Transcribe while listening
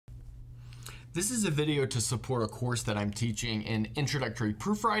This is a video to support a course that I'm teaching in introductory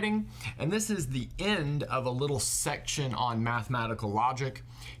proofwriting, and this is the end of a little section on mathematical logic.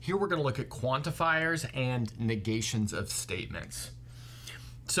 Here we're going to look at quantifiers and negations of statements.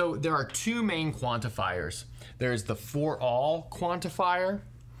 So there are two main quantifiers. There's the for all quantifier,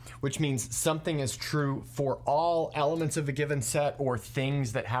 which means something is true for all elements of a given set or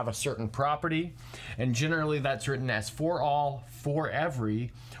things that have a certain property. And generally that's written as for all, for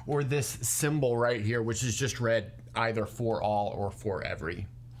every, or this symbol right here, which is just read either for all or for every.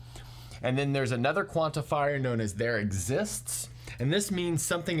 And then there's another quantifier known as there exists. And this means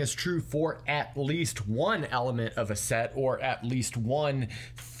something is true for at least one element of a set or at least one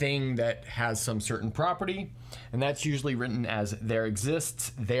thing that has some certain property. And that's usually written as there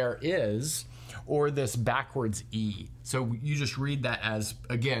exists, there is, or this backwards E. So you just read that as,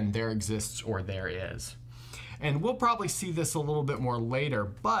 again, there exists or there is. And we'll probably see this a little bit more later,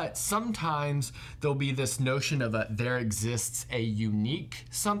 but sometimes there'll be this notion of there exists a unique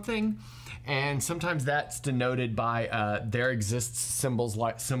something, and sometimes that's denoted by there exists symbol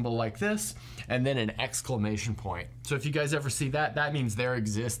like this, and then an exclamation point. So if you guys ever see that, that means there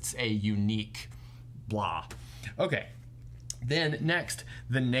exists a unique blah. Okay. Then next,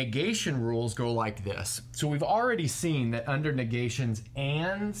 the negation rules go like this. So we've already seen that under negations,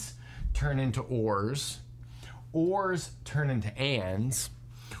 ands turn into ors turn into ands.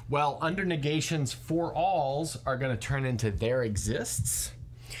 Well, under negations, for alls are going to turn into there exists.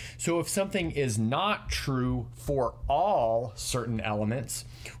 So if something is not true for all certain elements,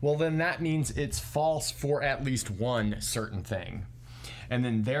 well then that means it's false for at least one certain thing. And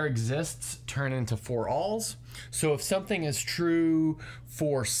then there exists turn into for alls. So if something is true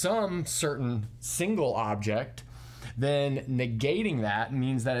for some certain single object, then negating that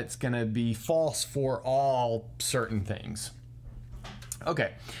means that it's going to be false for all certain things.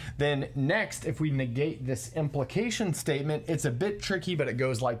 Okay, then next, if we negate this implication statement, it's a bit tricky, but it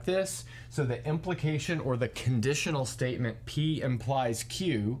goes like this. So the implication or the conditional statement P implies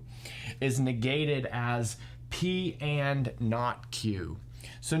Q is negated as P and not Q.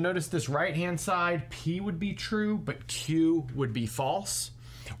 So notice this right-hand side, P would be true, but Q would be false,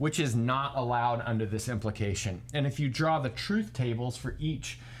 which is not allowed under this implication. And if you draw the truth tables for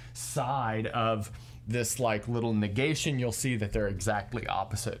each side of this like little negation, you'll see that they're exactly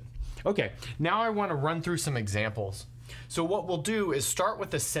opposite. Okay, now I want to run through some examples. So what we'll do is start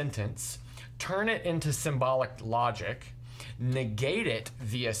with a sentence, turn it into symbolic logic, negate it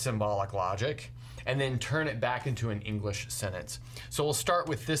via symbolic logic, and then turn it back into an English sentence. So we'll start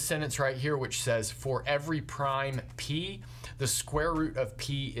with this sentence right here, which says, for every prime P, the square root of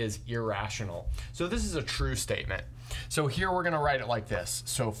P is irrational. So this is a true statement. So here we're gonna write it like this.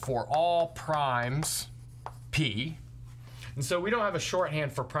 So for all primes P, and so we don't have a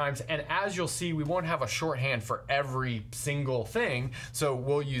shorthand for primes, and as you'll see, we won't have a shorthand for every single thing, so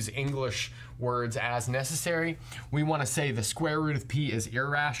we'll use English words as necessary. We want to say the square root of P is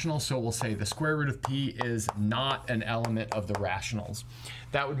irrational, so we'll say the square root of P is not an element of the rationals.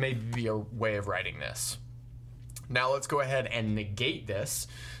 That would maybe be a way of writing this. Now let's go ahead and negate this.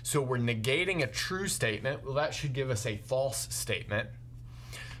 So we're negating a true statement. Well, that should give us a false statement.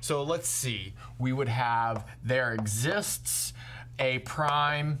 So let's see, we would have there exists a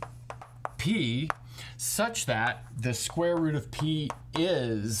prime P such that the square root of P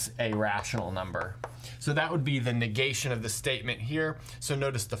is a rational number. So that would be the negation of the statement here. So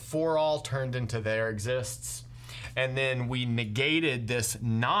notice the for all turned into there exists. And then we negated this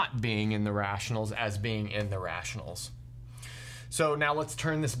not being in the rationals as being in the rationals. So now let's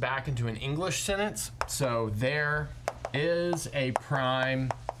turn this back into an English sentence. So there is a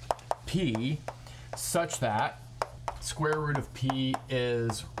prime P such that square root of P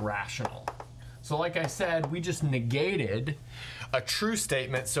is rational. So like I said, we just negated a true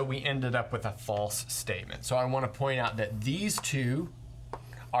statement, so we ended up with a false statement. So I want to point out that these two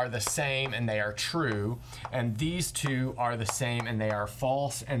are the same and they are true, and these two are the same and they are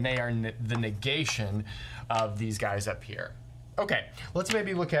false, and they are the negation of these guys up here. Okay, let's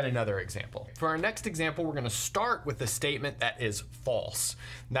maybe look at another example. For our next example, we're going to start with a statement that is false.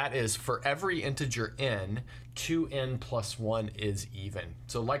 That is, for every integer n, 2n plus 1 is even.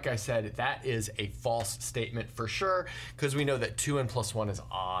 So like I said, that is a false statement for sure, because we know that 2n plus 1 is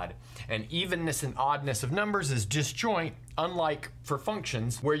odd. And evenness and oddness of numbers is disjoint, unlike for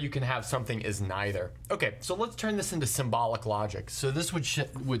functions where you can have something is neither. Okay, so let's turn this into symbolic logic. So this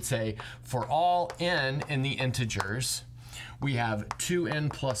would say, for all n in the integers, we have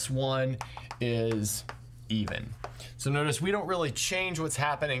 2n plus 1 is even. So notice we don't really change what's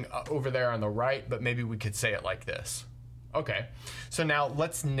happening over there on the right, but maybe we could say it like this. Okay, so now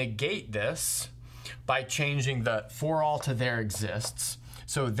let's negate this by changing the for all to there exists.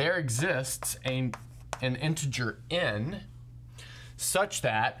 So there exists an integer n such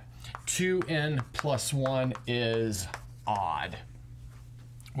that 2n plus 1 is odd.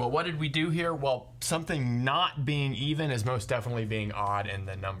 Well, what did we do here? Well, something not being even is most definitely being odd in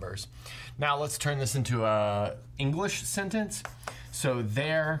the numbers. Now let's turn this into a English sentence. So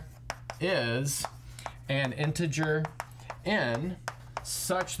there is an integer n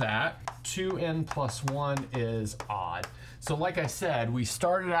such that 2n plus 1 is odd. So like I said, we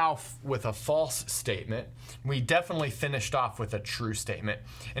started off with a false statement. We definitely finished off with a true statement.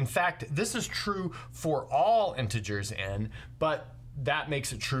 In fact, this is true for all integers n, but that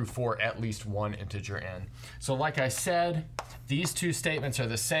makes it true for at least one integer n. So like I said, these two statements are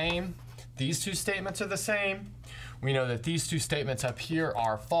the same. These two statements are the same. We know that these two statements up here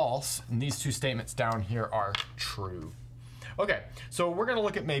are false, and these two statements down here are true. Okay, so we're going to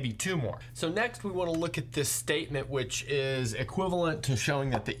look at maybe two more. So next we want to look at this statement, which is equivalent to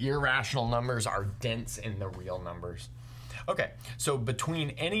showing that the irrational numbers are dense in the real numbers. Okay, so between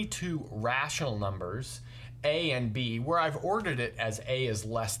any two rational numbers, a and b, where I've ordered it as a is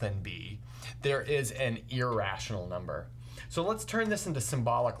less than b, there is an irrational number. So let's turn this into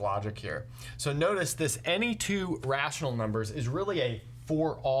symbolic logic here. So notice this any two rational numbers is really a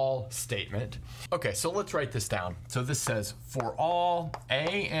for all statement. Okay, so let's write this down. So this says for all a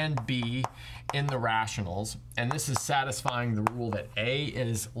and b in the rationals, and this is satisfying the rule that a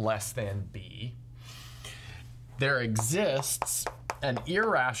is less than b. There exists an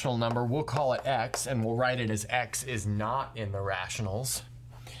irrational number, we'll call it x, and we'll write it as x is not in the rationals.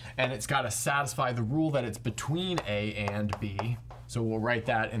 And it's got to satisfy the rule that it's between a and b. So we'll write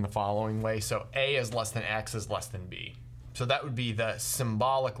that in the following way. So a is less than x is less than b. So that would be the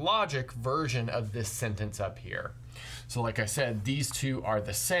symbolic logic version of this sentence up here. So like I said, these two are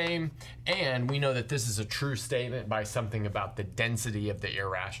the same, and we know that this is a true statement by something about the density of the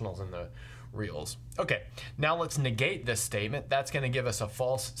irrationals and the reals. Okay, now let's negate this statement. That's going to give us a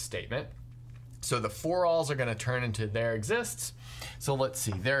false statement. So the for alls are going to turn into there exists. So let's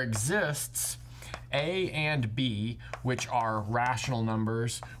see, there exists a and b, which are rational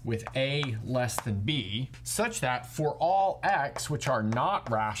numbers with a less than b, such that for all x, which are not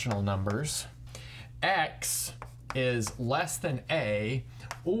rational numbers, x is less than a,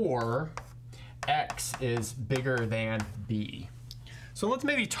 or x is bigger than b. So let's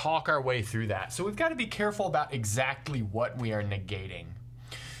maybe talk our way through that. So we've got to be careful about exactly what we are negating.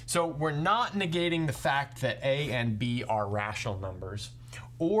 So we're not negating the fact that a and b are rational numbers,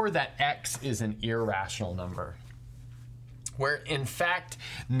 or that x is an irrational number. We're in fact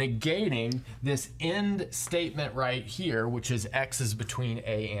negating this end statement right here, which is x is between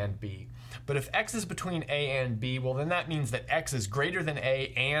a and b. But if x is between a and b, well then that means that x is greater than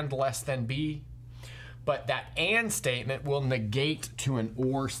a and less than b. But that and statement will negate to an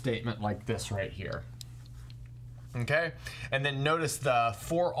or statement like this right here. Okay, and then notice the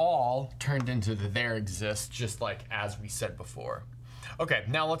for all turned into the there exists, just like as we said before. Okay,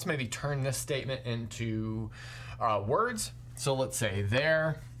 now let's maybe turn this statement into words. So let's say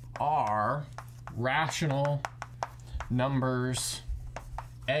there are rational numbers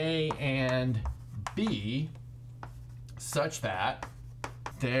a and b such that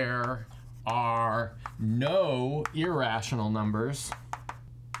there are no irrational numbers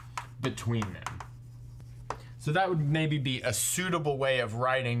between them. So that would maybe be a suitable way of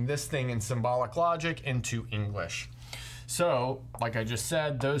writing this thing in symbolic logic into English. So, like I just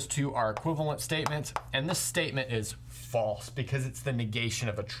said, those two are equivalent statements, and this statement is false because it's the negation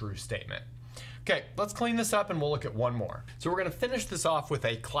of a true statement. Okay, let's clean this up and we'll look at one more. So we're going to finish this off with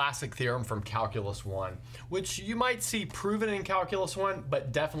a classic theorem from Calculus 1, which you might see proven in Calculus 1,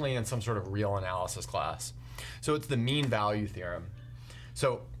 but definitely in some sort of real analysis class. So it's the mean value theorem.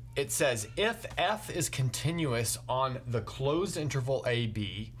 So it says if f is continuous on the closed interval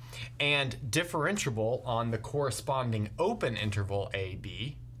AB and differentiable on the corresponding open interval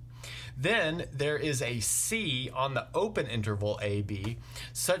AB, then there is a C on the open interval AB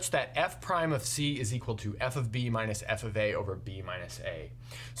such that f prime of C is equal to f of B minus f of A over B minus A.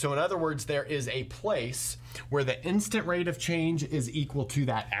 So in other words, there is a place where the instant rate of change is equal to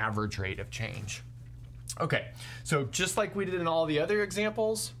that average rate of change. Okay, so just like we did in all the other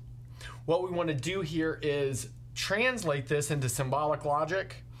examples, what we want to do here is translate this into symbolic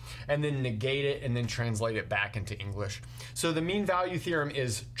logic and then negate it and then translate it back into English. So the mean value theorem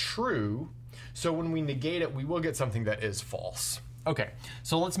is true, so when we negate it, we will get something that is false. Okay,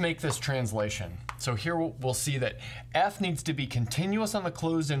 so let's make this translation. So here we'll see that f needs to be continuous on the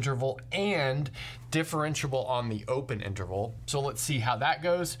closed interval and differentiable on the open interval. So let's see how that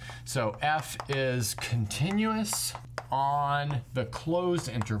goes. So f is continuous on the closed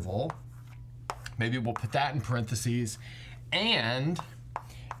interval. Maybe we'll put that in parentheses. And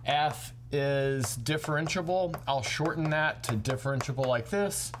f is differentiable. I'll shorten that to differentiable like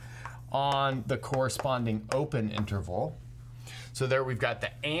this on the corresponding open interval. So there we've got the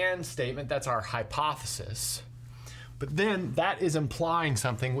and statement, that's our hypothesis. But then that is implying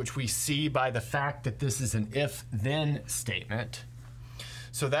something which we see by the fact that this is an if-then statement.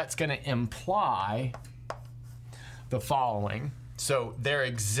 So that's going to imply the following. So there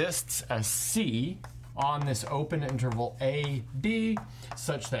exists a C on this open interval a, b,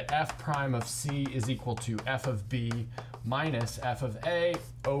 such that f prime of c is equal to f of b minus f of a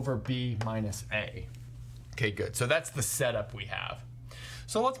over b minus a. Okay, good. So that's the setup we have.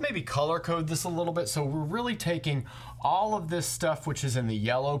 So let's maybe color code this a little bit. So we're really taking all of this stuff which is in the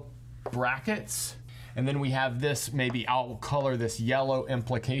yellow brackets, and then we have this, maybe I'll color this yellow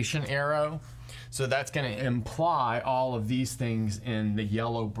implication arrow. So that's going to imply all of these things in the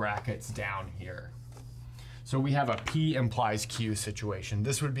yellow brackets down here. So we have a P implies Q situation.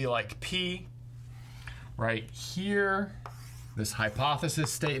 This would be like P right here, this hypothesis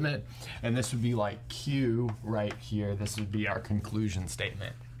statement, and this would be like Q right here. This would be our conclusion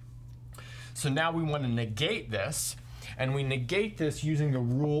statement. So now we want to negate this, and we negate this using the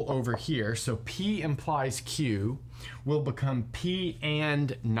rule over here. So P implies Q will become P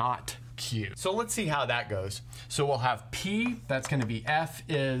and not Q. So let's see how that goes. So we'll have P, that's going to be F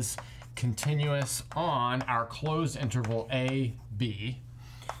is continuous on our closed interval a, b,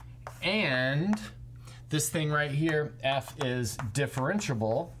 and this thing right here, f is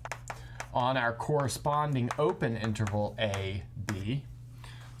differentiable on our corresponding open interval a, b.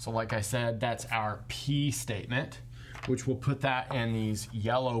 So like I said, that's our P statement, which we'll put that in these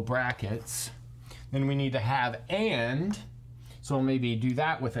yellow brackets. Then we need to have and, so we'll maybe do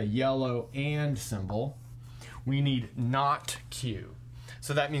that with a yellow and symbol. We need not Q.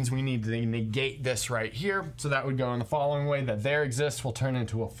 So that means we need to negate this right here. So that would go in the following way, that there exists will turn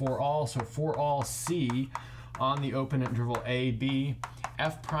into a for all. So for all C on the open interval a, b,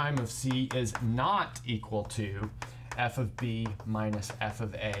 f prime of c is not equal to f of b minus f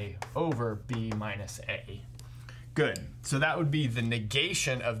of a over b minus a. Good. So that would be the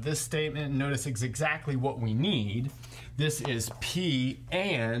negation of this statement. Notice it's exactly what we need. This is P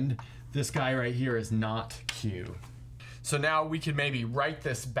and this guy right here is not Q. So now we could maybe write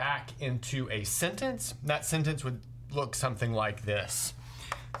this back into a sentence. That sentence would look something like this.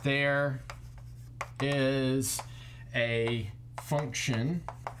 There is a function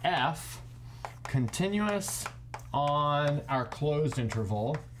f continuous on our closed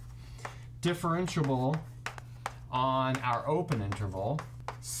interval, differentiable on our open interval,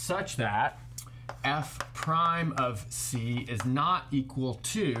 such that f prime of c is not equal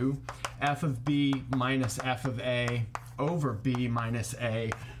to f of b minus f of a over b minus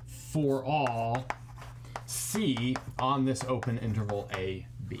a for all c on this open interval a,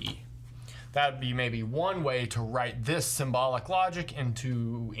 b. That would be maybe one way to write this symbolic logic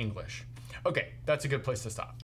into English. Okay, that's a good place to stop.